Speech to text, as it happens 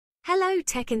Hello,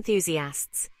 tech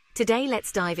enthusiasts. Today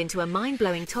let's dive into a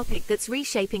mind-blowing topic that's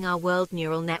reshaping our world: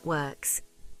 neural networks.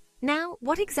 Now,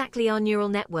 what exactly are neural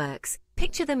networks?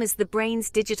 Picture them as the brain's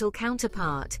digital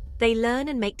counterpart. They learn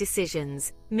and make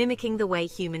decisions, mimicking the way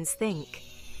humans think.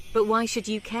 But why should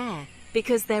you care?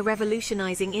 Because they're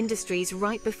revolutionizing industries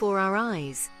right before our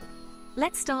eyes.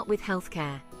 Let's start with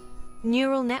healthcare.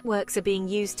 Neural networks are being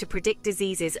used to predict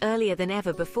diseases earlier than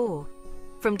ever before.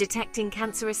 From detecting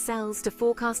cancerous cells to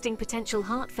forecasting potential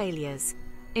heart failures.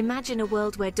 Imagine a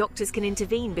world where doctors can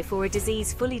intervene before a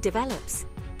disease fully develops.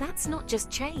 That's not just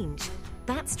change,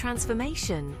 that's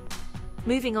transformation.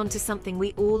 Moving on to something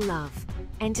we all love: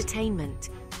 entertainment.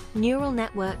 Neural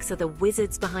networks are the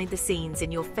wizards behind the scenes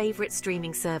in your favorite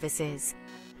streaming services.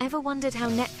 Ever wondered how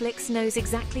Netflix knows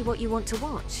exactly what you want to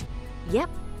watch?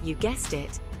 Yep, you guessed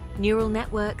it. Neural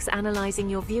networks analyzing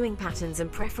your viewing patterns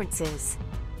and preferences.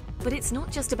 But it's not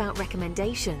just about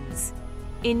recommendations.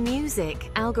 In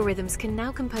music, algorithms can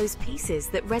now compose pieces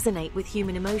that resonate with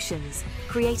human emotions,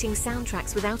 creating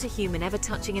soundtracks without a human ever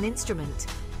touching an instrument.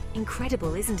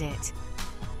 Incredible, isn't it?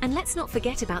 And let's not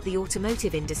forget about the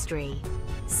automotive industry.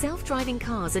 Self-driving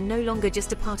cars are no longer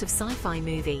just a part of sci-fi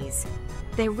movies.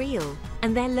 They're real,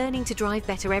 and they're learning to drive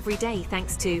better every day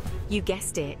thanks to, you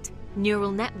guessed it,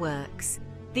 neural networks.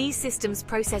 These systems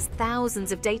process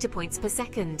thousands of data points per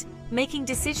second, making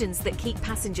decisions that keep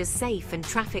passengers safe and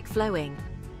traffic flowing.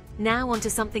 Now onto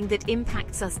something that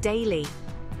impacts us daily: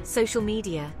 social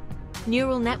media.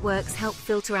 Neural networks help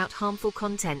filter out harmful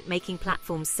content, making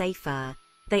platforms safer.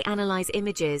 They analyze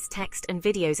images, text, and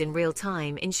videos in real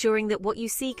time, ensuring that what you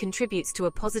see contributes to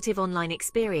a positive online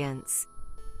experience.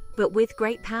 But with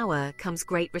great power comes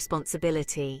great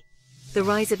responsibility. The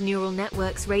rise of neural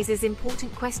networks raises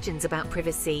important questions about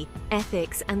privacy,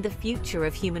 ethics, and the future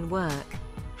of human work.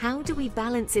 How do we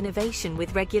balance innovation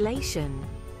with regulation?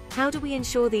 How do we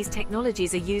ensure these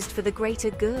technologies are used for the greater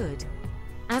good?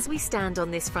 As we stand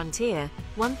on this frontier,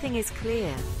 one thing is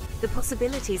clear: the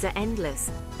possibilities are endless,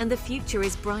 and the future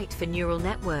is bright for neural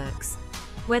networks.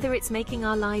 Whether it's making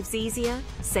our lives easier,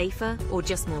 safer, or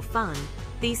just more fun,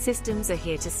 these systems are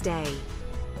here to stay.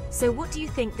 So what do you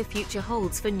think the future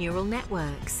holds for neural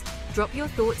networks? Drop your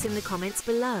thoughts in the comments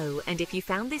below, and if you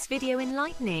found this video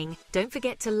enlightening, don't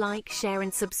forget to like, share,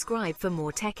 and subscribe for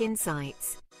more tech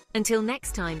insights. Until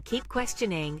next time, keep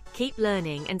questioning, keep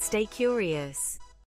learning, and stay curious.